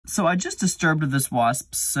So I just disturbed this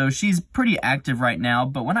wasp, so she's pretty active right now,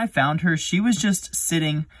 but when I found her, she was just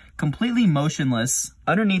sitting completely motionless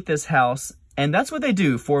underneath this house. And that's what they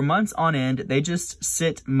do for months on end. They just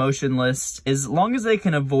sit motionless. As long as they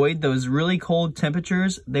can avoid those really cold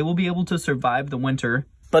temperatures, they will be able to survive the winter.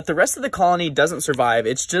 But the rest of the colony doesn't survive.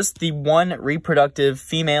 It's just the one reproductive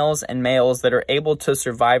females and males that are able to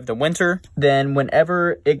survive the winter. Then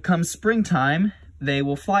whenever it comes springtime, they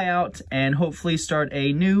will fly out and hopefully start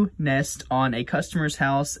a new nest on a customer's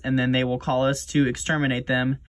house, and then they will call us to exterminate them